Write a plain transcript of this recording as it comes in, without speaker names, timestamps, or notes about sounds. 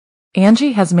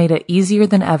Angie has made it easier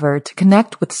than ever to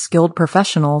connect with skilled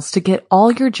professionals to get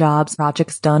all your jobs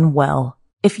projects done well.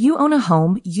 If you own a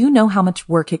home, you know how much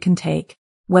work it can take,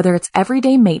 whether it's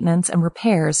everyday maintenance and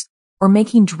repairs or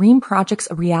making dream projects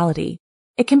a reality.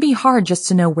 It can be hard just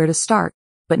to know where to start,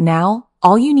 but now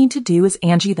all you need to do is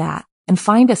Angie that and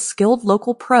find a skilled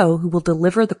local pro who will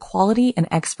deliver the quality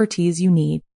and expertise you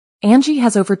need. Angie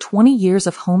has over 20 years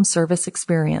of home service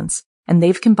experience, and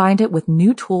they've combined it with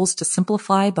new tools to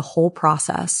simplify the whole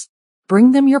process.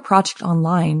 Bring them your project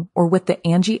online or with the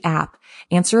Angie app,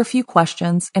 answer a few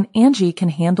questions, and Angie can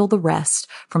handle the rest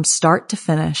from start to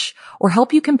finish, or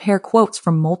help you compare quotes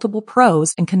from multiple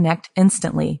pros and connect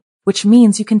instantly, which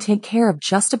means you can take care of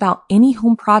just about any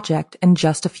home project in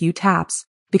just a few taps.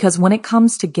 Because when it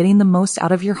comes to getting the most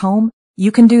out of your home,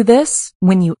 you can do this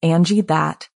when you Angie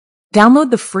that.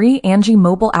 Download the free Angie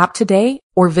mobile app today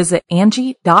or visit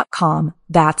Angie.com.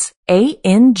 That's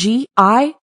ANGI.com.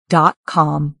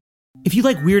 If you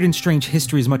like weird and strange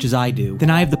history as much as I do,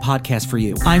 then I have the podcast for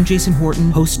you. I'm Jason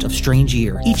Horton, host of Strange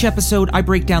Year. Each episode, I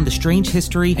break down the strange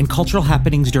history and cultural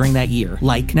happenings during that year,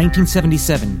 like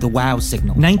 1977, the Wow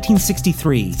Signal,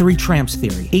 1963, Three Tramps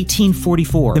Theory,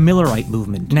 1844, the Millerite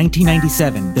Movement,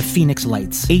 1997, the Phoenix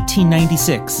Lights,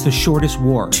 1896, the Shortest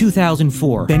War,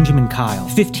 2004, Benjamin Kyle,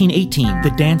 1518,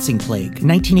 the Dancing Plague,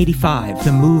 1985,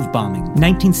 the Move Bombing,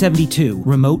 1972,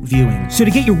 remote viewing. So to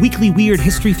get your weekly weird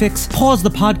history fix, pause the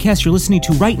podcast you're listening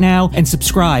to right now and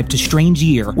subscribe to Strange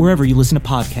Year wherever you listen to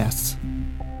podcasts.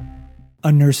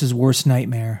 A Nurse's Worst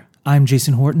Nightmare. I'm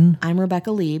Jason Horton. I'm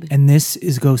Rebecca Lieb. And this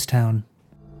is Ghost Town.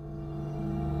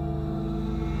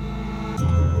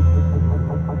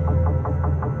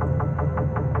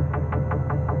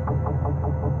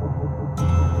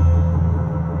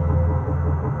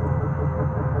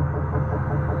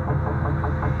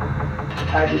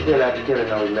 How'd you feel after killing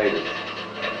those ladies?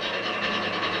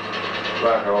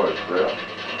 Like I always felt.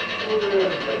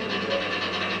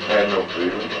 Had no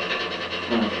feeling.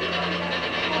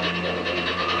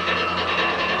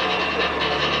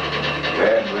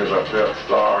 Then if I felt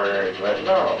sorry or anything,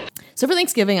 no. So for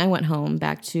Thanksgiving, I went home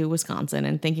back to Wisconsin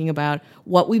and thinking about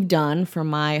what we've done for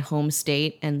my home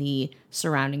state and the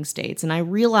surrounding states. And I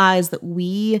realized that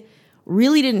we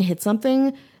really didn't hit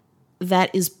something that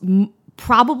is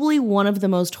probably one of the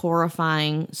most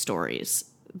horrifying stories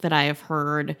that I have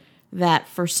heard that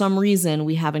for some reason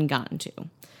we haven't gotten to.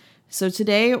 So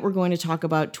today we're going to talk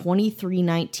about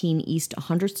 2319 East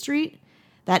 100th Street.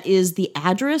 That is the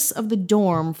address of the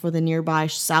dorm for the nearby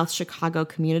South Chicago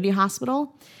Community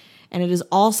Hospital. And it is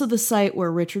also the site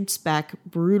where Richard Speck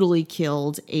brutally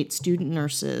killed 8 student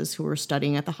nurses who were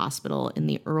studying at the hospital in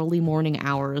the early morning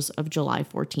hours of July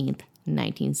 14th,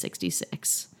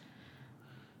 1966.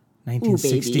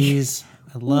 1960s.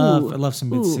 I love some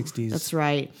mid-60s. That's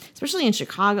right. Especially in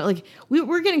Chicago. Like,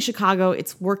 we're getting Chicago,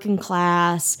 it's working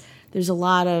class. There's a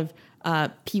lot of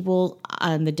people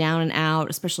on the down and out,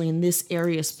 especially in this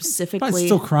area specifically. But it's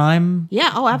still crime.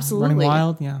 Yeah, oh, absolutely. Running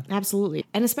wild, yeah. Absolutely.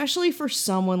 And especially for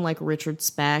someone like Richard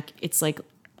Speck, it's like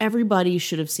everybody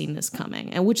should have seen this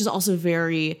coming, and which is also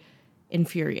very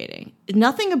infuriating.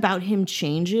 Nothing about him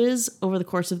changes over the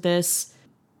course of this,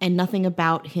 and nothing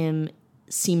about him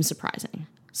seems surprising.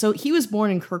 So he was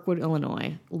born in Kirkwood,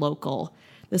 Illinois, local,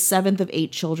 the 7th of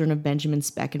 8 children of Benjamin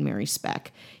Speck and Mary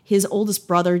Speck. His oldest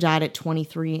brother died at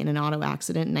 23 in an auto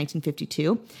accident in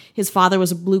 1952. His father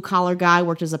was a blue-collar guy,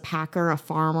 worked as a packer, a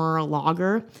farmer, a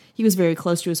logger. He was very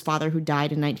close to his father, who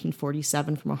died in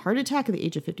 1947 from a heart attack at the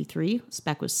age of 53.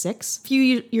 Speck was 6. A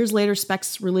few years later,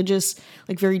 Speck's religious,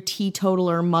 very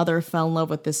teetotaler mother fell in love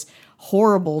with this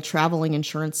horrible traveling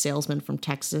insurance salesman from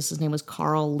Texas. His name was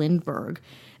Carl Lindbergh.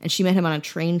 And she met him on a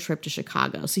train trip to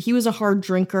Chicago. So he was a hard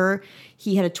drinker.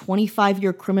 He had a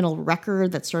 25-year criminal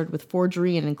record that started with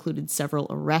forgery and included several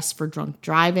arrests for drunk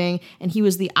driving. And he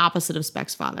was the opposite of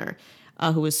Speck's father,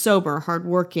 who was sober,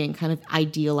 hardworking, kind of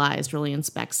idealized really in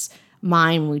Speck's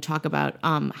mind when we talk about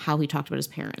how he talked about his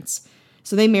parents.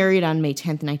 So they married on May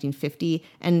 10th, 1950,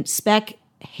 and Speck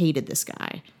hated this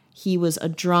guy. He was a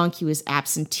drunk, he was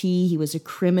absentee, he was a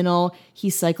criminal.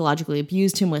 He psychologically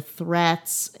abused him with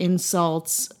threats,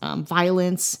 insults,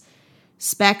 violence.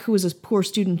 Speck, who was a poor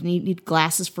student, needed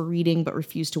glasses for reading but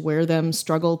refused to wear them,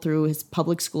 struggled through his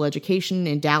public school education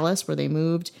in Dallas, where they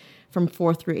moved from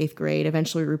 4th through 8th grade,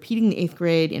 eventually repeating the 8th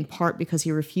grade in part because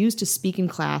he refused to speak in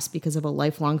class because of a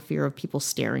lifelong fear of people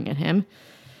staring at him,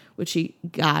 which he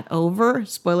got over.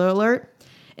 Spoiler alert.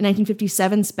 In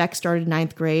 1957, Speck started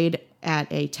 9th grade at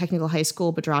a technical high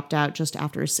school, but dropped out just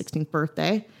after his 16th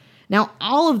birthday. Now,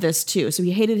 all of this, too, so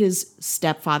he hated his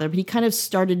stepfather, but he kind of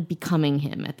started becoming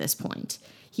him at this point.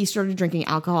 He started drinking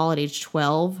alcohol at age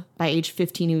 12. By age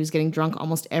 15, he was getting drunk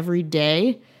almost every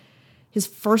day. His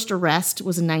first arrest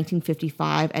was in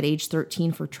 1955 at age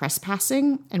 13 for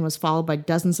trespassing and was followed by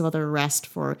dozens of other arrests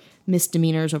for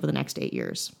misdemeanors over the next 8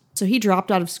 years. So he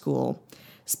dropped out of school.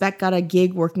 Speck got a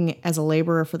gig working as a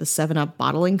laborer for the 7-Up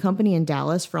bottling company in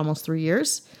Dallas for almost 3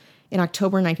 years. In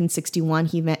October 1961,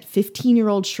 he met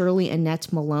 15-year-old Shirley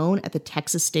Annette Malone at the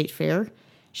Texas State Fair.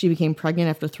 She became pregnant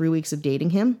after 3 weeks of dating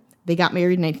him. They got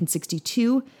married in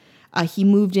 1962. He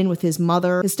moved in with his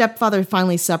mother. His stepfather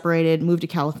finally separated, moved to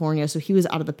California, so he was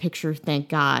out of the picture, thank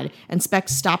God. And Speck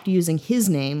stopped using his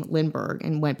name, Lindbergh,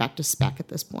 and went back to Speck at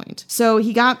this point. So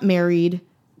he got married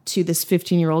to this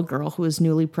 15-year-old girl who was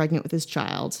newly pregnant with his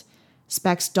child.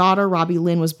 Speck's daughter, Robbie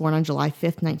Lynn, was born on July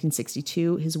 5th,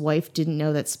 1962. His wife didn't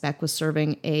know that Speck was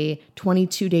serving a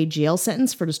 22-day jail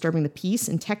sentence for disturbing the peace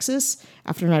in Texas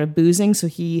after a night of boozing, so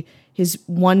his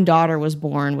one daughter was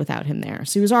born without him there.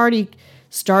 So he was already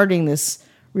starting this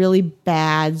really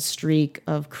bad streak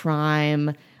of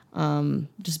crime,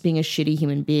 just being a shitty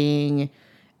human being,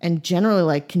 and generally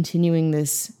like continuing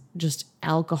this just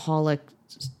alcoholic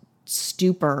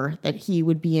stupor that he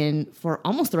would be in for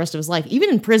almost the rest of his life. Even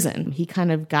in prison, he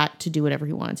kind of got to do whatever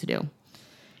he wanted to do.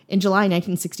 In July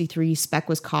 1963, Speck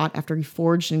was caught after he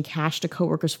forged and cashed a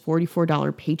coworker's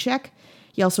 $44 paycheck.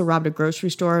 He also robbed a grocery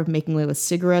store, making away with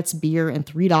cigarettes, beer, and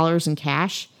 $3 in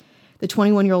cash. The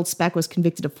 21-year-old Speck was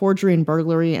convicted of forgery and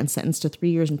burglary and sentenced to 3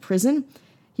 years in prison.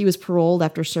 He was paroled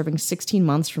after serving 16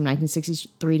 months from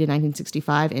 1963 to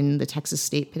 1965 in the Texas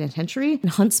State Penitentiary in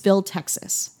Huntsville,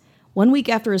 Texas. 1 week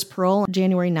after his parole, on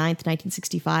January 9th,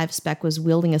 1965, Speck was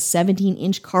wielding a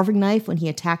 17-inch carving knife when he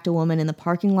attacked a woman in the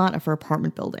parking lot of her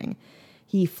apartment building.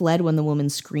 He fled when the woman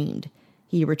screamed.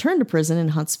 He returned to prison in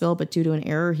Huntsville, but due to an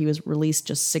error, he was released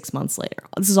just 6 months later.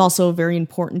 This is also a very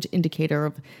important indicator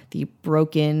of the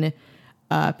broken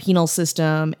penal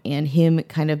system and him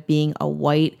kind of being a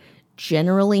white,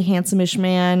 generally handsome-ish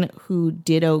man who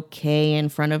did okay in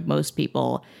front of most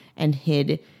people and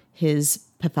hid his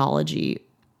pathology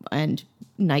and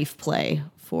knife play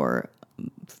for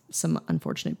some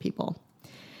unfortunate people.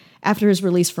 After his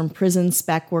release from prison,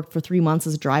 Speck worked for 3 months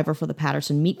as a driver for the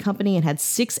Patterson Meat Company and had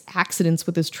 6 accidents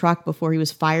with his truck before he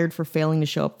was fired for failing to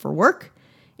show up for work.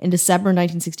 In December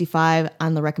 1965,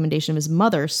 on the recommendation of his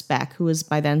mother, Speck, who was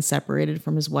by then separated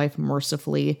from his wife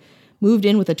mercifully, moved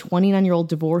in with a 29-year-old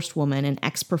divorced woman, an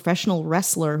ex-professional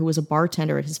wrestler who was a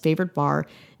bartender at his favorite bar,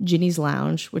 Ginny's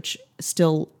Lounge, which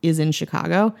still is in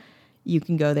Chicago. You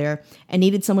can go there, and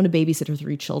needed someone to babysit her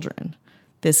 3 children.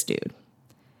 This dude.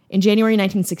 In January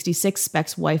 1966,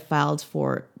 Speck's wife filed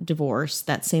for divorce.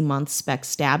 That same month, Speck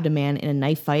stabbed a man in a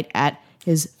knife fight at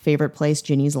his favorite place,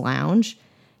 Ginny's Lounge.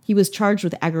 He was charged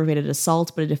with aggravated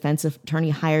assault, but a defense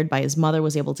attorney hired by his mother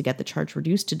was able to get the charge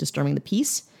reduced to disturbing the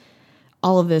peace.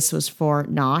 All of this was for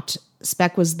naught.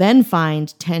 Speck was then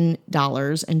fined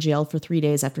 $10 and jailed for 3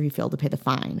 days after he failed to pay the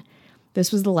fine.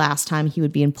 This was the last time he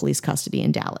would be in police custody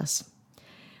in Dallas.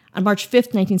 On March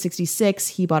 5th, 1966,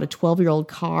 he bought a 12-year-old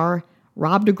car,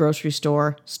 robbed a grocery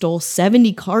store, stole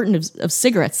 70 cartons of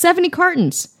cigarettes, 70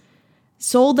 cartons,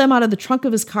 sold them out of the trunk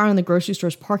of his car in the grocery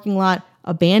store's parking lot,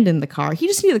 abandoned the car. He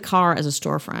just needed the car as a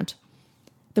storefront.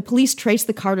 The police traced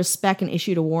the car to Speck and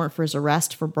issued a warrant for his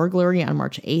arrest for burglary on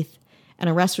March 8th. An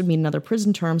arrest would mean another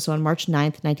prison term, so on March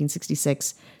 9th,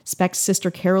 1966, Speck's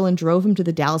sister Carolyn drove him to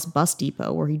the Dallas bus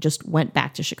depot, where he just went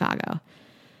back to Chicago.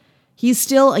 He's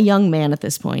still a young man at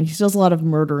this point. He still has a lot of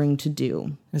murdering to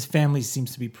do. His family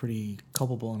seems to be pretty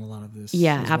culpable in a lot of this.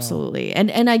 Yeah, absolutely. Well.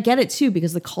 And I get it too,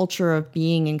 because the culture of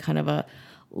being in kind of a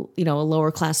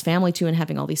lower class family too, and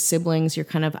having all these siblings, you're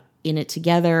kind of in it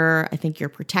together. I think you're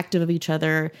protective of each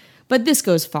other. But this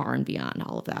goes far and beyond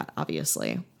all of that,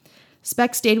 obviously.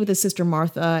 Speck stayed with his sister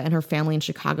Martha and her family in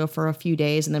Chicago for a few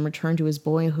days and then returned to his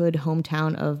boyhood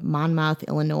hometown of Monmouth,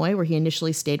 Illinois, where he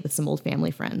initially stayed with some old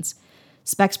family friends.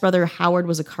 Speck's brother Howard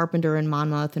was a carpenter in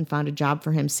Monmouth and found a job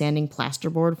for him sanding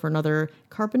plasterboard for another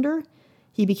carpenter.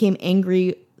 He became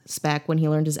angry, Speck, when he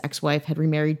learned his ex-wife had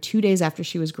remarried 2 days after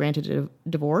she was granted a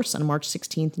divorce on March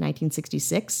 16th,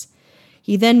 1966.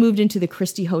 He then moved into the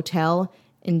Christie Hotel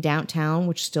in downtown,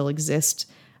 which still exists.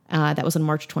 That was on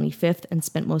March 25th, and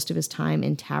spent most of his time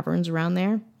in taverns around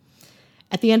there.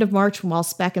 At the end of March, while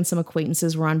Speck and some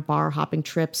acquaintances were on bar-hopping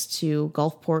trips to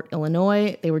Gulfport,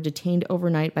 Illinois, they were detained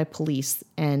overnight by police,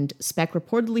 and Speck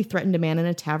reportedly threatened a man in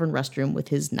a tavern restroom with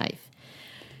his knife.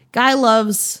 Guy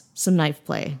loves some knife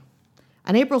play.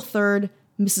 On April 3rd,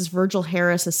 Mrs. Virgil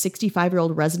Harris, a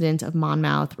 65-year-old resident of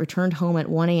Monmouth, returned home at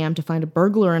 1 a.m. to find a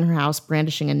burglar in her house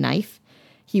brandishing a knife.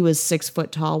 He was 6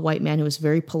 foot tall white man who was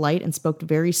very polite and spoke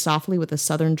very softly with a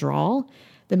southern drawl.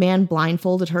 The man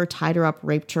blindfolded her, tied her up,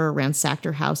 raped her, ransacked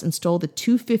her house, and stole the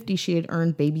 $250 she had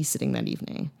earned babysitting that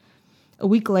evening. A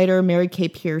week later, Mary Kay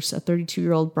Pierce, a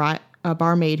 32-year-old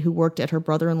barmaid who worked at her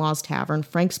brother-in-law's tavern,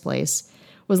 Frank's Place,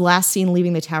 was last seen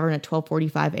leaving the tavern at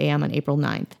 12:45 a.m. on April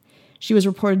 9th. She was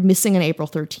reported missing on April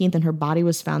 13th, and her body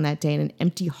was found that day in an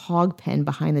empty hog pen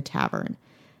behind the tavern.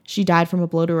 She died from a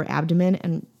blow to her abdomen,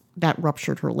 and that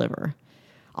ruptured her liver.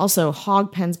 Also,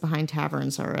 hog pens behind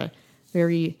taverns are a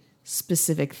very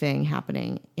specific thing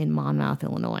happening in Monmouth,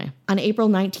 Illinois. On April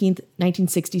 19th,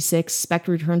 1966, Speck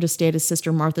returned to stay at his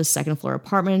sister Martha's second-floor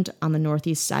apartment on the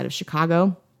northeast side of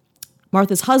Chicago.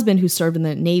 Martha's husband, who served in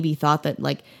the Navy, thought that,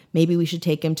 maybe we should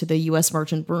take him to the U.S.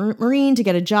 Merchant Marine to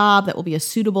get a job that will be a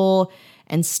suitable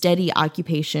and steady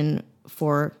occupation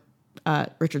for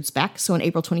Richard Speck. So on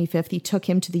April 25th, he took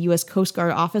him to the U.S. Coast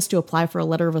Guard office to apply for a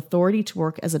letter of authority to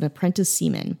work as an apprentice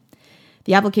seaman.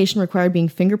 The application required being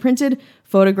fingerprinted,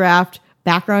 photographed,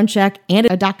 background check, and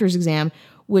a doctor's exam,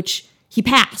 which he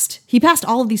passed. He passed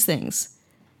all of these things.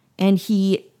 And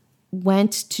he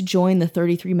went to join the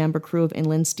 33-member crew of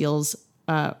Inland Steel's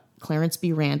Clarence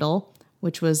B. Randall,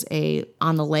 which was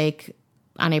on the lake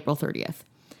on April 30th.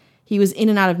 He was in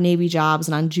and out of Navy jobs,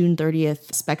 and on June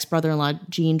 30th, Speck's brother-in-law,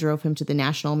 Gene, drove him to the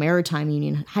National Maritime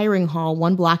Union hiring hall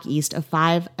 1 block east of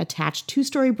 5 attached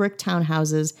 2-story brick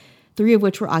townhouses, 3 of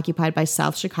which were occupied by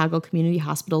South Chicago Community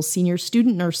Hospital's senior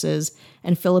student nurses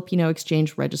and Filipino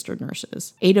exchange registered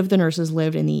nurses. 8 of the nurses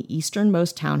lived in the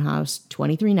easternmost townhouse,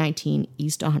 2319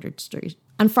 East 100th Street.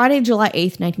 On Friday, July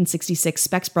 8th, 1966,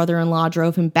 Speck's brother-in-law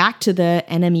drove him back to the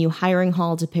NMU hiring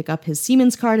hall to pick up his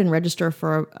seaman's card and register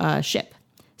for a ship.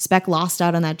 Speck lost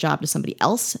out on that job to somebody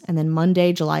else, and then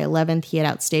Monday, July 11th, he had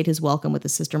outstayed his welcome with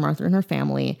his sister Martha and her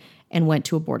family and went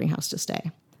to a boarding house to stay.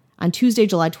 On Tuesday,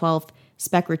 July 12th,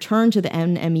 Speck returned to the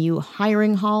NMU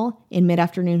hiring hall. In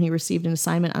mid-afternoon, he received an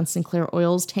assignment on Sinclair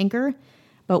Oil's tanker,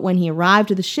 but when he arrived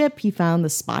to the ship, he found the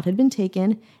spot had been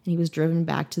taken, and he was driven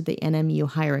back to the NMU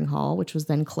hiring hall, which was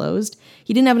then closed.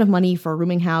 He didn't have enough money for a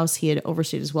rooming house. He had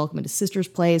overstayed his welcome at his sister's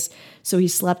place, so he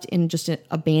slept in just an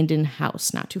abandoned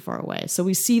house not too far away. So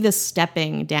we see this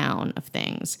stepping down of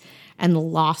things and the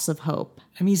loss of hope.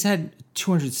 I mean, he's had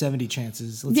 270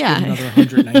 chances. Let's give him another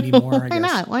 190 more, I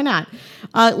guess. Why not?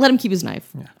 Let him keep his knife.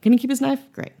 Yeah. Can he keep his knife?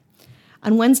 Great.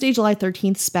 On Wednesday, July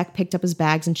 13th, Speck picked up his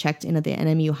bags and checked in at the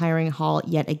NMU hiring hall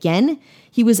yet again.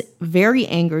 He was very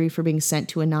angry for being sent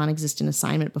to a non-existent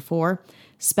assignment before.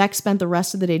 Speck spent the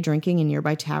rest of the day drinking in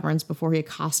nearby taverns before he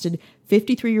accosted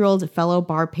 53-year-old fellow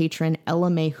bar patron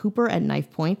Ella Mae Hooper at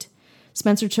knife point.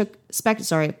 Speck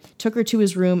took her to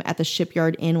his room at the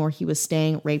Shipyard Inn where he was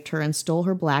staying, raped her, and stole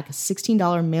her black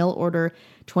 $16 mail order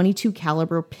 .22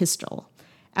 caliber pistol.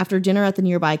 After dinner at the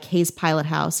nearby Kay's Pilot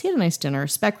House, he had a nice dinner.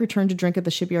 Speck returned to drink at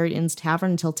the Shipyard Inn's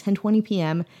tavern until 10:20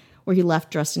 p.m., where he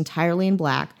left dressed entirely in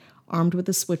black, armed with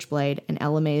a switchblade and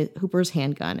Ella Mae Hooper's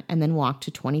handgun, and then walked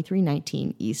to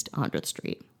 2319 East 100th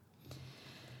Street.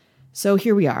 So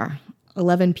here we are,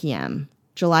 11 p.m.,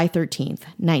 July 13th,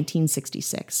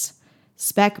 1966.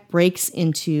 Speck breaks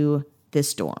into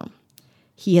this dorm.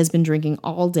 He has been drinking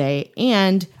all day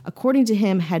and, according to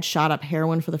him, had shot up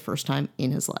heroin for the first time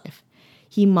in his life.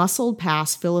 He muscled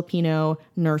past Filipino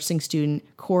nursing student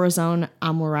Corazon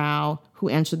Amorao, who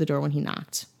answered the door when he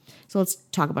knocked. So let's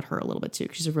talk about her a little bit too,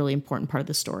 because she's a really important part of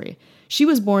the story. She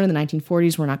was born in the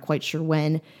 1940s. We're not quite sure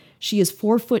when. She is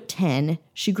 4'10".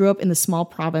 She grew up in the small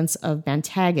province of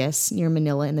Bantagas near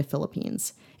Manila in the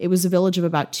Philippines. It was a village of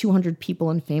about 200 people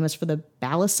and famous for the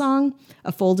balisong,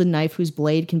 a folded knife whose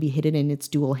blade can be hidden in its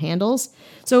dual handles.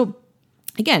 So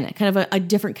again, kind of a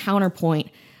different counterpoint.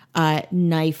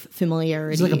 Knife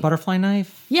familiarity. Is it like a butterfly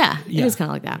knife? Yeah, it is kind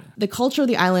of like that. The culture of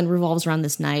the island revolves around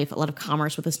this knife, a lot of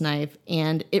commerce with this knife,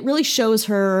 and it really shows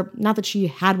her, not that she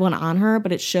had one on her,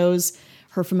 but it shows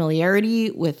her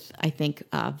familiarity with, I think,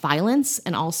 violence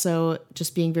and also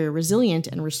just being very resilient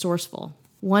and resourceful.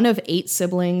 One of 8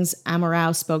 siblings,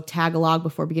 Amorao spoke Tagalog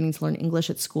before beginning to learn English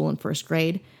at school in first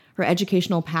grade. Her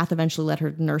educational path eventually led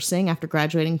her to nursing after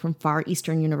graduating from Far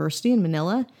Eastern University in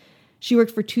Manila. She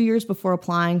worked for 2 years before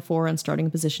applying for and starting a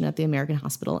position at the American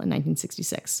Hospital in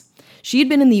 1966. She had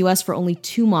been in the U.S. for only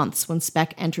 2 months when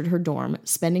Speck entered her dorm,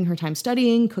 spending her time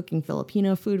studying, cooking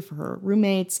Filipino food for her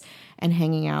roommates, and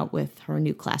hanging out with her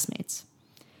new classmates.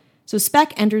 So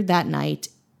Speck entered that night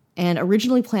and,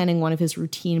 originally planning one of his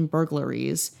routine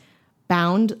burglaries,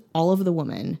 bound all of the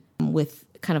women with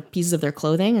kind of pieces of their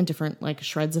clothing and different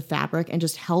shreds of fabric and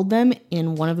just held them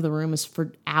in one of the rooms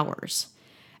for hours.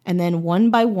 And then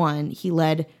one by one, he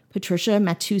led Patricia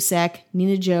Matusek,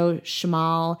 Nina Jo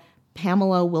Shamal,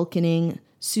 Pamela Wilkening,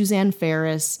 Suzanne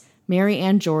Ferris, Mary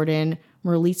Ann Jordan,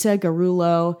 Merlita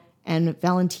Garullo, and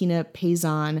Valentina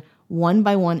Payzon one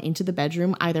by one into the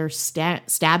bedroom, either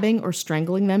stabbing or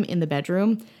strangling them in the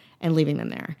bedroom and leaving them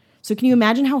there. So can you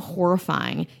imagine how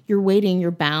horrifying? You're waiting,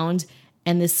 you're bound,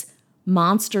 and this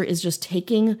monster is just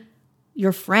taking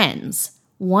your friends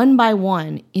one by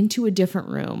one into a different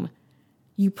room.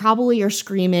 You probably are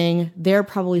screaming, they're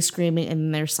probably screaming, and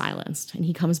then they're silenced. And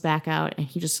he comes back out and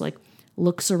he just like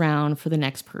looks around for the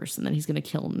next person that he's going to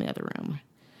kill in the other room.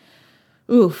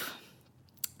 Oof.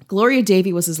 Gloria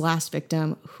Davy was his last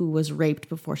victim, who was raped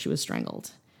before she was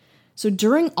strangled. So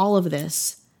during all of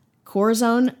this,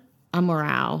 Corazon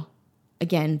Amorão,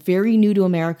 again, very new to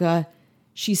America,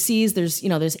 she sees there's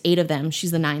 8 of them.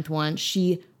 She's the 9th one.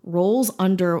 She rolls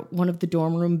under one of the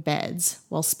dorm room beds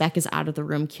while Speck is out of the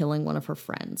room killing one of her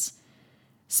friends.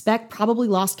 Speck probably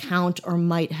lost count or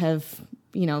might have,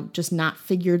 just not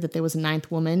figured that there was a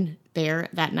 9th woman there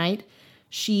that night.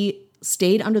 She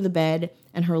stayed under the bed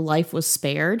and her life was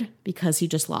spared because he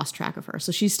just lost track of her.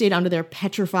 So she stayed under there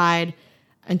petrified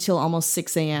until almost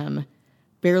 6 a.m.,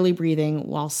 barely breathing,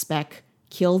 while Speck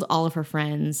killed all of her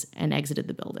friends and exited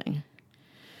the building.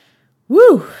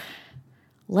 Woo!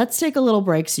 Let's take a little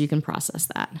break so you can process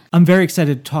that. I'm very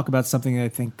excited to talk about something that I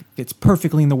think fits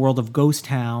perfectly in the world of Ghost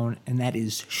Town, and that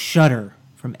is Shudder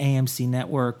from AMC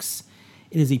Networks.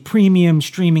 It is a premium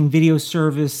streaming video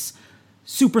service,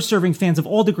 super serving fans of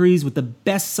all degrees with the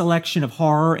best selection of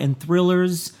horror and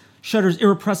thrillers. Shudder's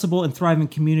irrepressible and thriving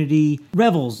community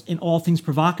revels in all things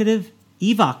provocative,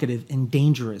 evocative, and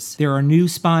dangerous. There are new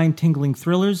spine-tingling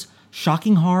thrillers,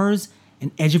 shocking horrors,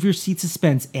 and edge-of-your-seat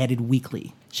suspense added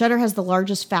weekly. Shudder has the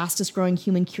largest, fastest-growing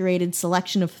human-curated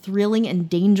selection of thrilling and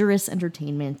dangerous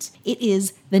entertainment. It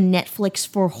is the Netflix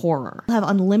for horror. You'll have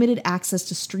unlimited access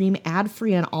to stream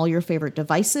ad-free on all your favorite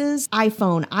devices: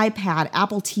 iPhone, iPad,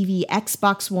 Apple TV,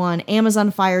 Xbox One,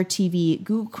 Amazon Fire TV,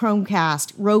 Google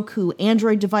Chromecast, Roku,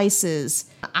 Android devices.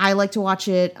 I like to watch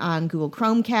it on Google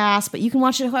Chromecast, but you can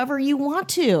watch it however you want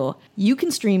to. You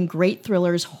can stream great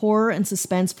thrillers, horror, and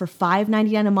suspense for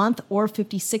 $5.99 a month or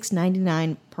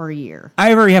 $56.99 per year.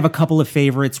 I already have a couple of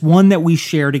favorites. One that we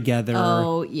share together.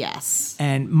 Oh, yes.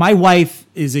 And my wife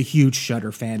is a huge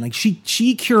Shudder fan. Like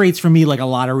she curates for me like a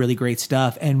lot of really great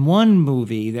stuff. And one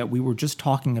movie that we were just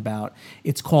talking about,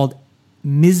 it's called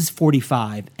Ms.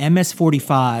 45,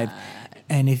 MS-45.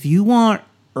 And if you want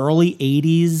early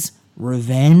 80s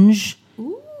revenge,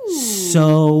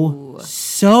 so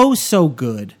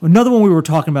good. Another one we were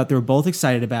talking about, they were both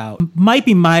excited about, might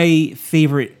be my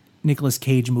favorite Nicolas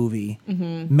Cage movie,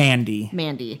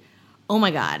 Mandy. Oh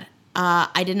my God.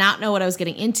 I did not know what I was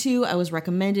getting into. I was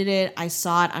recommended it. I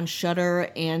saw it on Shudder,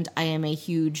 and I am a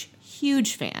huge,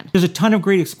 huge fan. There's a ton of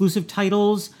great exclusive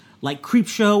titles, like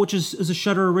Creepshow, which is a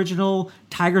Shudder original,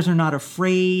 Tigers Are Not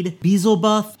Afraid,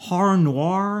 Beelzebub, Horror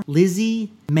Noir,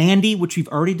 Lizzie, Mandy, which we've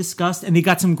already discussed, and they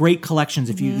got some great collections.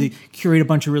 If you they curate a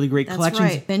bunch of really great collections.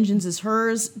 That's right. Vengeance is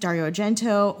Hers, Dario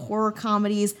Argento, horror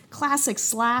comedies, classic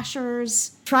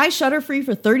slashers. Try Shudder free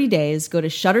for 30 days. Go to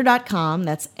shudder.com,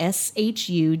 that's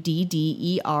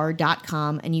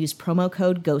SHUDDER.com, and use promo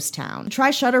code GHOSTTOWN. Try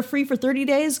Shudder free for 30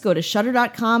 days. Go to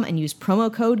shudder.com and use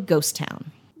promo code GHOSTTOWN.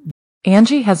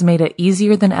 Angie has made it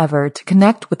easier than ever to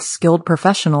connect with skilled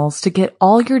professionals to get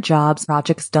all your jobs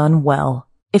projects done well.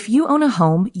 If you own a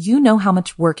home, you know how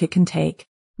much work it can take,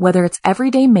 whether it's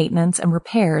everyday maintenance and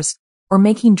repairs or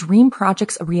making dream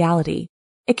projects a reality.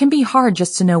 It can be hard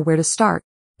just to know where to start,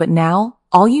 but now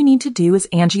all you need to do is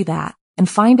Angie that and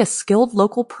find a skilled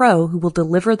local pro who will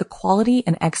deliver the quality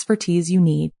and expertise you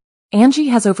need. Angie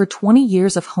has over 20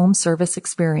 years of home service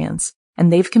experience, and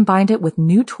they've combined it with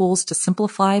new tools to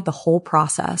simplify the whole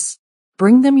process.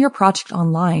 Bring them your project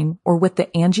online or with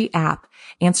the Angie app,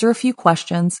 answer a few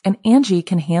questions, and Angie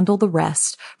can handle the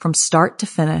rest from start to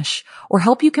finish, or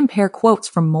help you compare quotes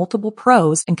from multiple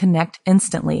pros and connect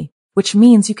instantly, which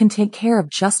means you can take care of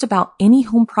just about any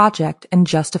home project in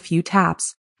just a few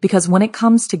taps. Because when it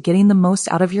comes to getting the most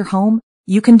out of your home,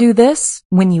 you can do this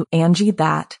when you Angie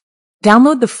that.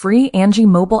 Download the free Angie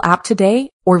mobile app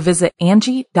today or visit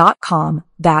Angie.com.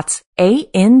 That's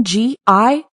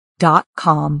ANGI.com.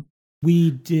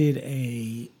 We did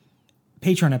a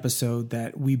Patreon episode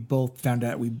that we both found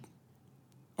out we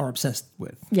are obsessed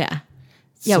with. Yeah.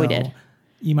 Yeah, we did.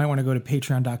 You might want to go to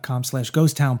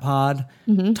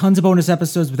patreon.com/ghosttownpod. Tons of bonus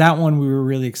episodes, but that one we were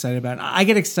really excited about. I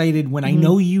get excited when I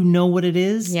know you know what it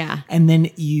is. Yeah. And then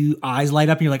you eyes light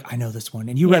up and you're like, I know this one.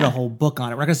 And you read a whole book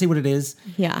on it. We're not going to say what it is.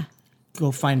 Yeah.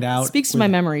 Go find out. Speaks to my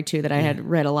memory, too, that I had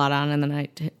read a lot on and then I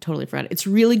totally forgot. It's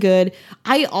really good.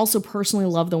 I also personally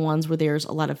love the ones where there's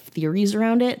a lot of theories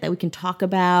around it that we can talk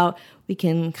about. We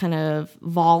can kind of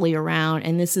volley around.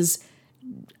 And this is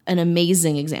an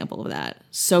amazing example of that.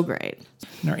 So great.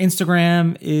 And our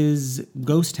Instagram is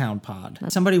Ghost Town Pod.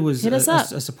 Somebody was Hit us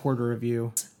up. a supporter of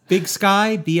you. Big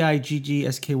Sky,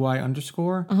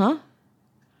 BIGGSKY_. Uh-huh.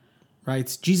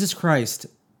 Writes, Jesus Christ,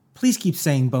 please keep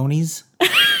saying bonies.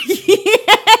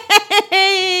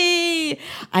 Hey!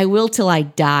 I will till I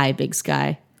die, Big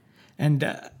Sky. And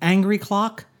Angry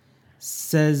Clock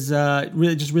says,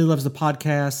 really loves the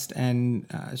podcast, and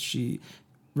she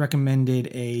recommended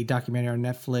a documentary on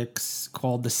Netflix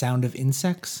called The Sound of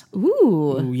Insects.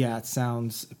 Ooh, Yeah, it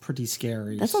sounds pretty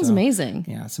scary. that sounds amazing.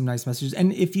 Yeah, some nice messages.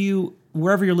 And if you,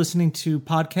 wherever you're listening to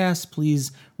podcasts,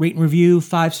 please rate and review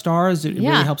 5 stars. It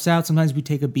really helps out. Sometimes we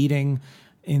take a beating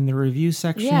in the review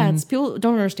section. Yeah, it's people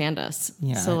don't understand us.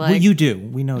 Yeah, So well, like you do.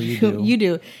 We know you do. you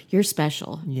do. You're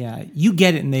special. Yeah, you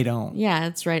get it and they don't. Yeah,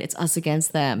 that's right. It's us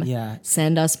against them. Yeah.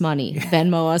 Send us money.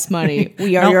 Venmo us money.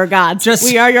 We are No, your gods. just-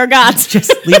 We are your gods.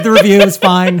 Just leave the review. It's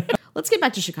fine. Let's get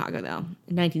back to Chicago, though,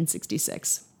 in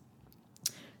 1966.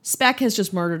 Speck has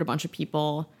just murdered a bunch of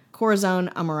people.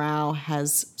 Corazon Amaral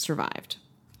has survived.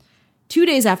 2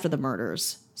 days after the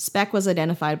murders, Speck was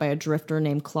identified by a drifter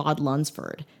named Claude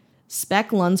Lunsford.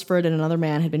 Speck, Lunsford, and another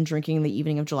man had been drinking the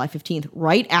evening of July 15th,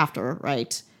 right after,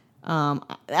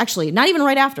 actually, not even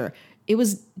right after. It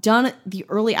was done the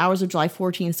early hours of July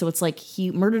 14th, so it's like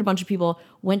he murdered a bunch of people,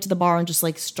 went to the bar, and just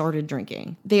like started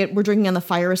drinking. They were drinking on the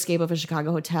fire escape of a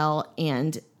Chicago hotel,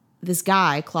 and this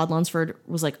guy, Claude Lunsford,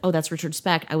 was like, oh, that's Richard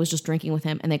Speck. I was just drinking with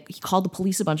him. And he called the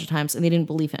police a bunch of times, and they didn't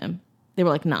believe him. They were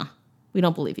like, nah, we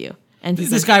don't believe you. And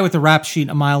he's This like, guy with the rap sheet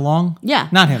a mile long? yeah.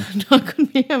 Not him. No, it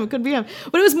couldn't be him. It couldn't be him.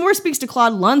 But it was more speaks to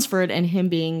Claude Lunsford and him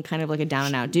being kind of like a down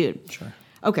and out dude. Sure.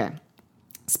 Okay.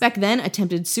 Speck then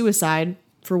attempted suicide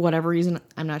for whatever reason.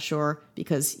 I'm not sure,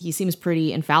 because he seems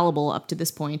pretty infallible up to this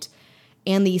point.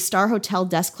 And the Star Hotel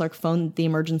desk clerk phoned the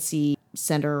emergency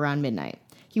center around midnight.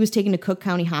 He was taken to Cook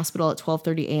County Hospital at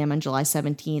 12:30 a.m. on July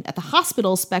 17th. At the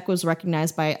hospital, Speck was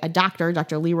recognized by a doctor,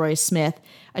 Dr. Leroy Smith,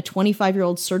 a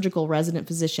 25-year-old surgical resident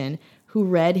physician who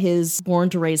read his Born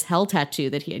to Raise Hell tattoo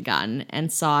that he had gotten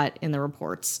and saw it in the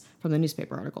reports from the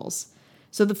newspaper articles.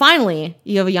 So finally,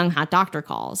 you have a young hot doctor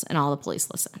calls, and all the police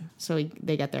listen. So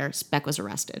they get there. Speck was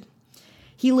arrested.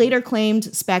 He later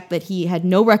claimed, Speck, that he had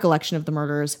no recollection of the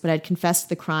murders, but had confessed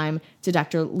the crime to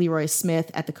Dr. Leroy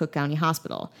Smith at the Cook County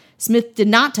Hospital. Smith did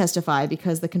not testify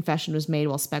because the confession was made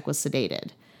while Speck was sedated.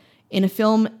 In a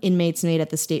film inmates made at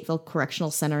the Stateville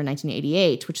Correctional Center in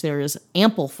 1988, which there is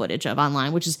ample footage of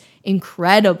online, which is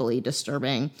incredibly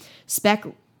disturbing, Speck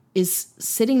is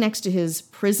sitting next to his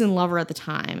prison lover at the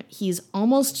time. He's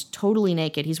almost totally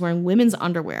naked. He's wearing women's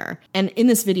underwear. And in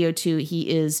this video, too, he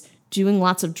is doing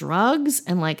lots of drugs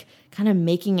and like kind of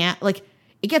making out, like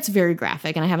it gets very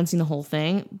graphic, and I haven't seen the whole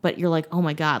thing, but you're like, oh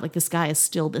my God, like this guy is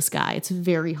still this guy. It's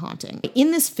very haunting.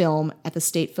 In this film at the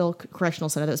Stateville Correctional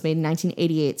Center that was made in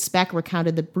 1988, Speck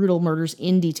recounted the brutal murders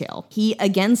in detail. He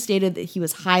again stated that he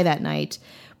was high that night,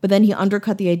 but then he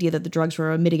undercut the idea that the drugs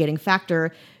were a mitigating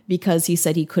factor because he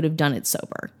said he could have done it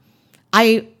sober.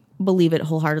 I believe it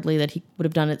wholeheartedly that he would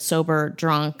have done it sober,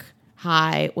 drunk,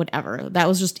 high, whatever. That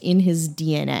was just in his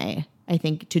DNA, I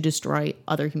think, to destroy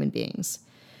other human beings.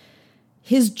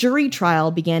 His jury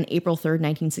trial began April 3rd,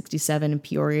 1967 in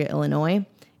Peoria, Illinois.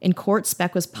 In court,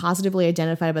 Speck was positively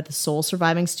identified by the sole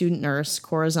surviving student nurse,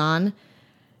 Corazon.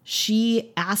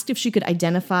 She asked if she could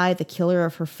identify the killer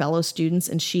of her fellow students,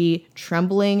 and she,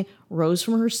 trembling, rose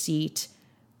from her seat,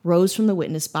 rose from the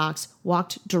witness box,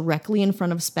 walked directly in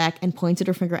front of Speck and pointed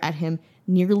her finger at him,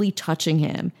 nearly touching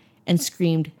him, and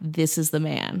screamed, "This is the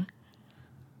man."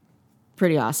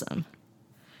 Pretty awesome.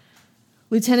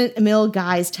 Lieutenant Emil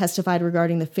Guys testified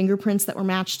regarding the fingerprints that were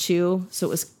matched too, so it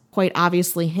was quite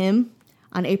obviously him.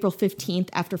 On April 15th,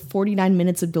 after 49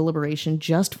 minutes of deliberation,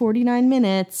 just 49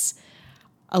 minutes,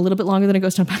 a little bit longer than a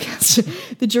Ghost Town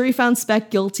podcast, the jury found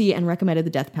Speck guilty and recommended the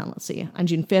death penalty. On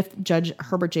June 5th, Judge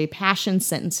Herbert J. Passion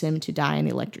sentenced him to die in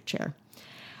the electric chair.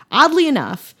 Oddly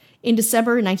enough, in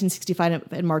December 1965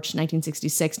 and March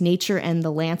 1966, Nature and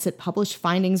The Lancet published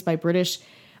findings by British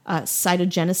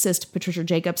cytogenicist Patricia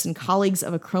Jacobs and colleagues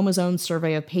of a chromosome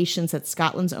survey of patients at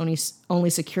Scotland's only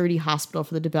security hospital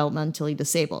for the developmentally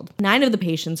disabled. 9 of the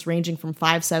patients, ranging from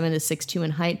 5'7" to 6'2"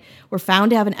 in height, were found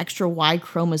to have an extra Y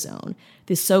chromosome,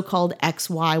 the so-called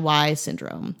XYY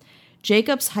syndrome.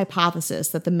 Jacobs' hypothesis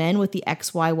that the men with the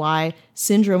XYY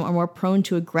syndrome are more prone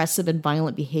to aggressive and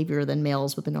violent behavior than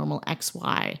males with the normal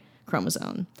XY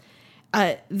chromosome.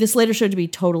 This later showed to be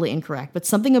totally incorrect, but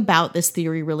something about this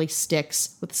theory really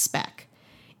sticks with Speck.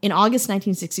 In August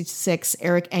 1966,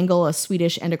 Eric Engel, a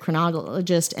Swedish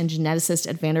endocrinologist and geneticist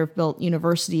at Vanderbilt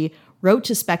University, wrote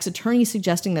to Speck's attorney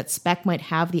suggesting that Speck might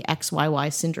have the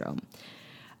XYY syndrome.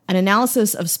 An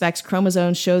analysis of Speck's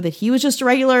chromosomes showed that he was just a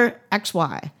regular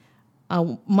XY.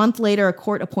 A month later, a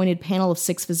court-appointed panel of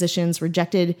 6 physicians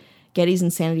rejected Getty's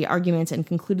insanity arguments and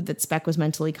concluded that Speck was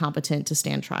mentally competent to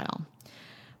stand trial.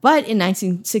 But in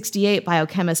 1968,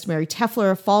 biochemist Mary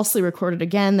Tefler falsely recorded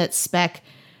again that Speck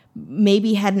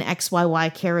maybe had an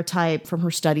XYY karyotype from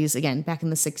her studies, again, back in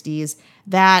the 60s.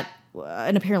 That,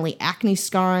 and apparently acne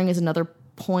scarring is another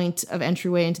point of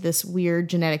entryway into this weird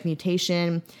genetic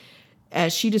mutation.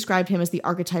 She described him as the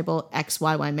archetypal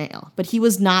XYY male. But he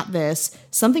was not this.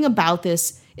 Something about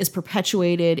this is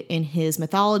perpetuated in his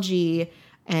mythology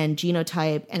and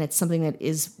genotype, and it's something that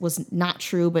was not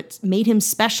true, but made him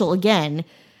special again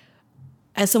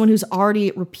as someone who's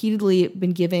already repeatedly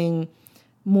been giving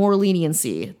more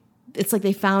leniency. It's like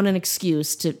they found an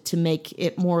excuse to make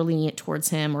it more lenient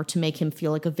towards him or to make him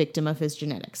feel like a victim of his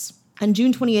genetics. On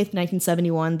June 28th,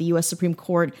 1971, the U.S. Supreme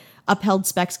Court upheld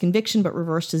Speck's conviction but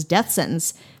reversed his death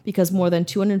sentence because more than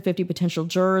 250 potential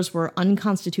jurors were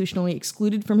unconstitutionally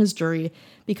excluded from his jury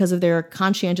because of their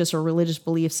conscientious or religious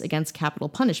beliefs against capital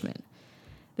punishment.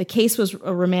 The case was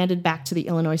remanded back to the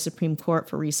Illinois Supreme Court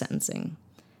for resentencing.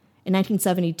 In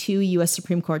 1972, U.S.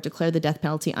 Supreme Court declared the death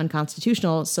penalty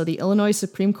unconstitutional, so the Illinois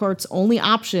Supreme Court's only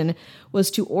option was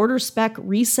to order Speck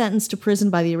resentenced to prison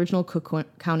by the original Cook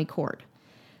County Court.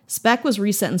 Speck was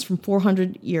resentenced from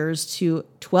 400 years to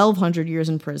 1,200 years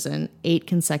in prison, 8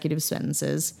 consecutive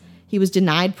sentences. He was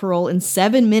denied parole in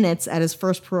 7 minutes at his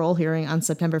first parole hearing on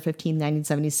September 15,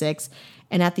 1976,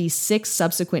 and at the 6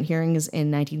 subsequent hearings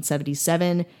in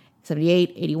 1977,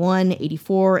 78, 81,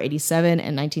 84, 87,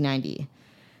 and 1990.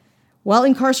 While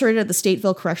incarcerated at the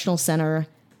Stateville Correctional Center,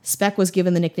 Speck was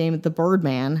given the nickname the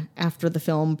Birdman after the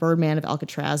film Birdman of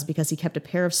Alcatraz because he kept a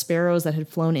pair of sparrows that had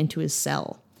flown into his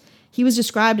cell. He was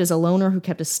described as a loner who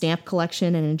kept a stamp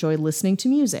collection and enjoyed listening to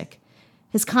music.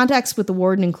 His contacts with the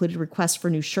warden included requests for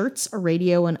new shirts, a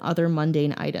radio, and other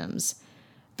mundane items.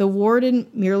 The warden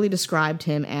merely described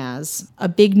him as a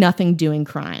big nothing doing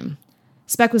crime.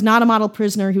 Speck was not a model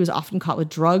prisoner. He was often caught with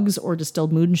drugs or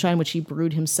distilled moonshine, which he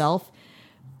brewed himself.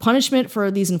 Punishment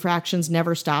for these infractions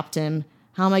never stopped him.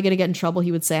 How am I going to get in trouble?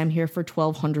 He would say, I'm here for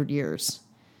 1,200 years.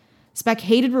 Speck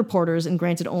hated reporters and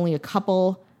granted only a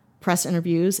couple press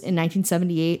interviews. In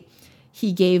 1978,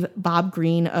 he gave Bob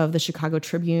Greene of the Chicago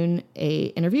Tribune an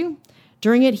interview.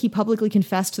 During it, he publicly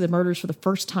confessed to the murders for the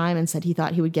first time and said he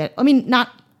thought he would get,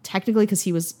 not technically because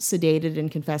he was sedated and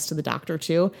confessed to the doctor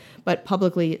too, but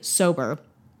publicly sober.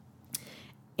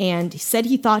 And he said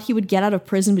he thought he would get out of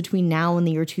prison between now and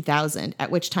the year 2000, at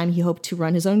which time he hoped to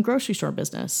run his own grocery store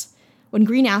business. When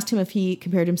Greene asked him if he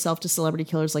compared himself to celebrity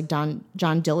killers like John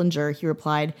Dillinger, he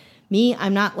replied, "Me,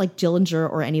 I'm not like Dillinger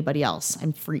or anybody else.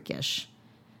 I'm freakish."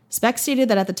 Speck stated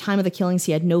that at the time of the killings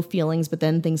he had no feelings, but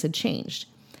then things had changed.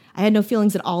 "I had no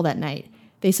feelings at all that night.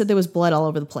 They said there was blood all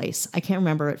over the place. I can't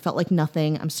remember. It felt like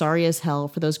nothing. I'm sorry as hell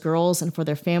for those girls and for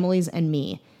their families and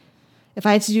me. If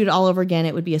I had to do it all over again,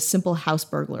 it would be a simple house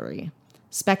burglary."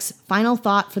 Speck's final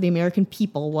thought for the American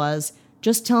people was,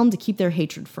 "Just tell them to keep their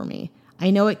hatred for me. I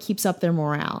know it keeps up their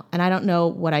morale, and I don't know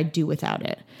what I'd do without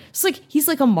it." It's like he's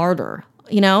like a martyr,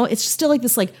 It's still like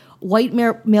this white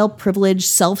male privilege,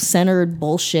 self-centered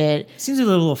bullshit. Seems a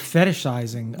little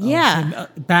fetishizing. Yeah.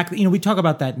 Back, we talk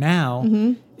about that now.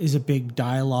 Mm-hmm. Is a big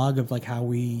dialogue of how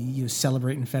we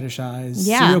celebrate and fetishize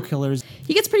serial killers.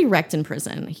 He gets pretty wrecked in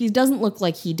prison. He doesn't look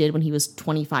like he did when he was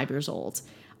 25 years old.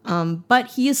 But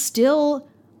he is still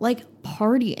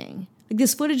partying.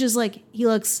 This footage is he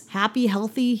looks happy,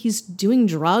 healthy. He's doing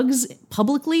drugs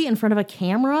publicly in front of a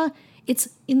camera. It's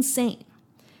insane.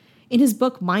 In his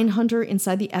book, Mindhunter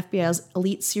Inside the FBI's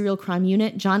Elite Serial Crime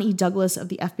Unit, John E. Douglas of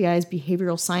the FBI's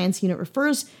Behavioral Science Unit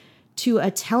refers to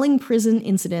a telling prison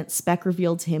incident Speck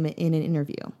revealed to him in an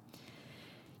interview.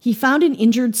 He found an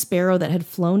injured sparrow that had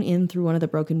flown in through one of the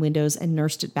broken windows and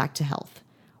nursed it back to health.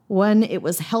 When it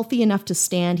was healthy enough to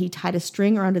stand, he tied a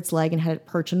string around its leg and had it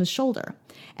perch on his shoulder.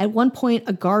 At one point,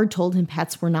 a guard told him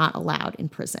pets were not allowed in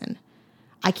prison.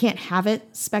 "I can't have it,"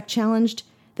 Speck challenged,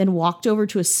 then walked over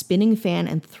to a spinning fan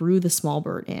and threw the small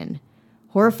bird in.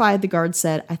 Horrified, the guard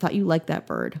said, "I thought you liked that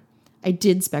bird." "I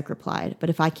did," Speck replied, "but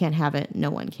if I can't have it,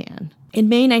 no one can." In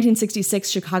May 1966,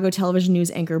 Chicago television news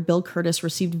anchor Bill Curtis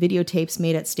received videotapes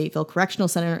made at Stateville Correctional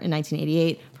Center in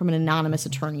 1988 from an anonymous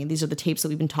attorney. These are the tapes that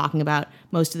we've been talking about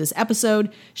most of this episode.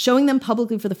 Showing them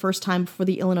publicly for the first time before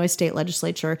the Illinois State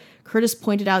Legislature, Curtis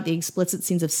pointed out the explicit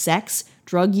scenes of sex,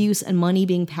 drug use, and money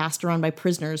being passed around by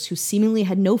prisoners who seemingly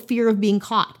had no fear of being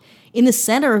caught. In the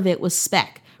center of it was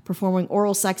Speck, performing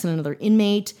oral sex on another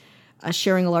inmate.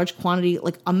 sharing a large quantity,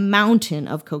 like a mountain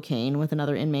of cocaine with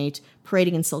another inmate,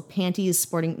 parading in silk panties,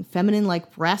 sporting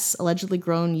feminine-like breasts allegedly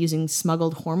grown using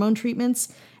smuggled hormone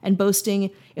treatments, and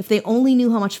boasting, if they only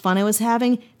knew how much fun I was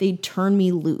having, they'd turn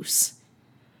me loose.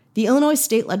 The Illinois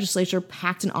state legislature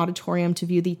packed an auditorium to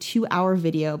view the 2-hour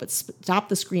video, but stopped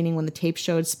the screening when the tape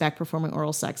showed Speck performing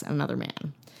oral sex on another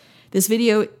man. This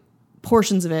video,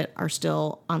 portions of it, are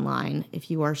still online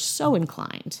if you are so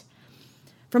inclined.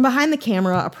 From behind the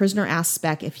camera, a prisoner asked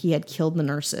Speck if he had killed the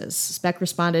nurses. Speck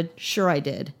responded, "Sure I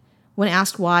did." When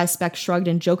asked why, Speck shrugged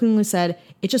and jokingly said,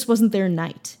 "It just wasn't their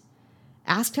night."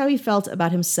 Asked how he felt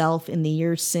about himself in the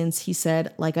years since, he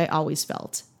said, "Like I always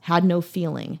felt. Had no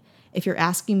feeling. If you're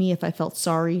asking me if I felt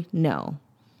sorry, no."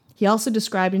 He also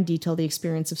described in detail the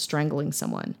experience of strangling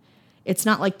someone. "It's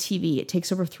not like TV. It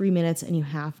takes over 3 minutes and you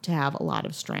have to have a lot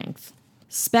of strength."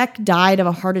 Speck died of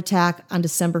a heart attack on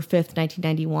December 5th,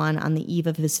 1991, on the eve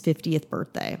of his 50th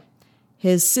birthday.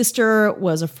 His sister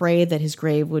was afraid that his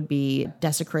grave would be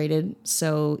desecrated,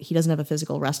 so he doesn't have a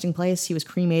physical resting place. He was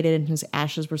cremated and his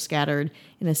ashes were scattered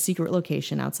in a secret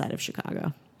location outside of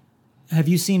Chicago. Have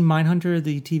you seen Mindhunter,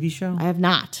 the TV show? I have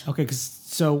not. Okay,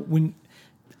 so when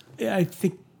I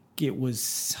think it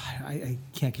was, I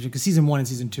can't catch it because season 1 and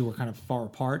season 2 were kind of far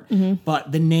apart.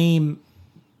 But the name,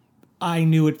 I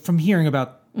knew it from hearing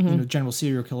about general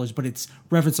serial killers, but it's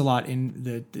referenced a lot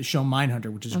in the show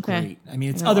Mindhunter, which is great. I mean,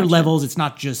 it's other levels. It's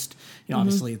not just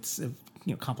obviously it's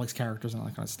complex characters and all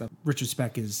that kind of stuff. Richard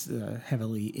Speck is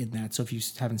heavily in that. So if you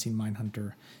haven't seen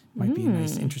Mindhunter, it might be a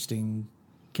nice, interesting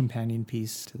companion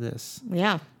piece to this.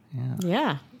 Yeah.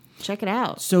 Check it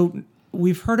out. So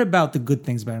we've heard about the good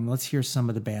things about him. Let's hear some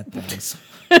of the bad things.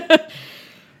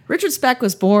 Richard Speck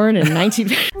was born in 19...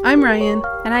 I'm Ryan.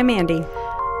 And I'm Andy.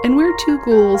 And we're two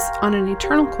ghouls on an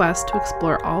eternal quest to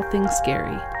explore all things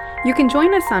scary. You can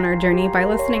join us on our journey by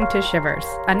listening to Shivers,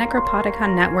 a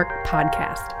Necropodicon Network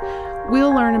podcast.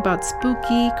 We'll learn about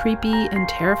spooky, creepy, and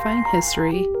terrifying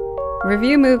history.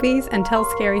 Review movies and tell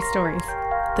scary stories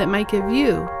that might give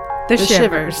you the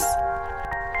shivers.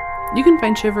 You can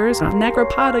find Shivers on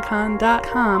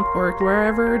necropodicon.com or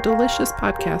wherever delicious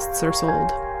podcasts are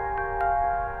sold.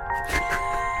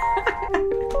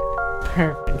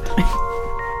 Perfect.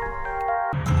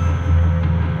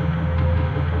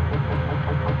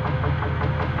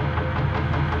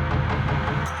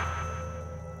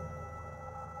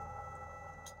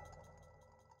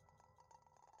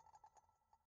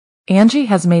 Angie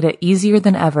has made it easier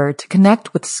than ever to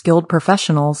connect with skilled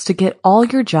professionals to get all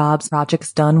your jobs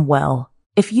projects done well.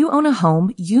 If you own a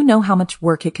home, you know how much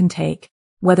work it can take,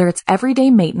 whether it's everyday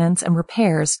maintenance and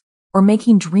repairs or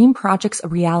making dream projects a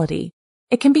reality.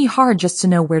 It can be hard just to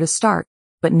know where to start,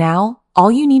 but now all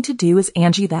you need to do is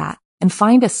Angie that and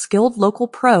find a skilled local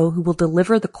pro who will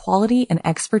deliver the quality and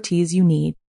expertise you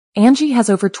need. Angie has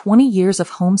over 20 years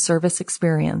of home service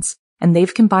experience, and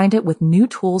they've combined it with new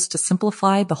tools to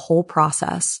simplify the whole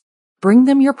process. Bring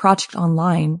them your project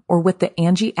online or with the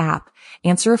Angie app,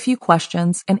 answer a few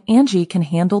questions, and Angie can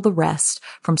handle the rest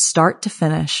from start to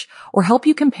finish, or help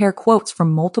you compare quotes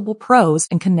from multiple pros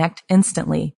and connect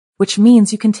instantly, which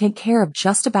means you can take care of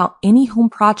just about any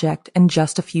home project in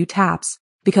just a few taps.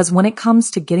 Because when it comes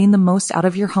to getting the most out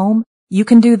of your home, you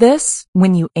can do this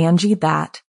when you Angie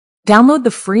that. Download the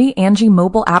free Angie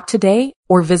mobile app today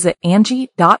or visit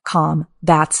Angie.com.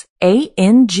 That's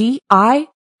ANGI.com.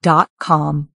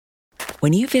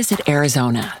 When you visit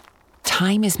Arizona,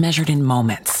 time is measured in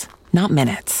moments, not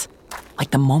minutes.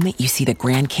 Like the moment you see the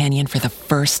Grand Canyon for the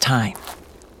first time.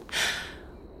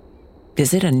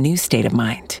 Visit a new state of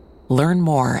mind. Learn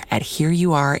more at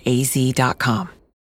HereYouAreAZ.com.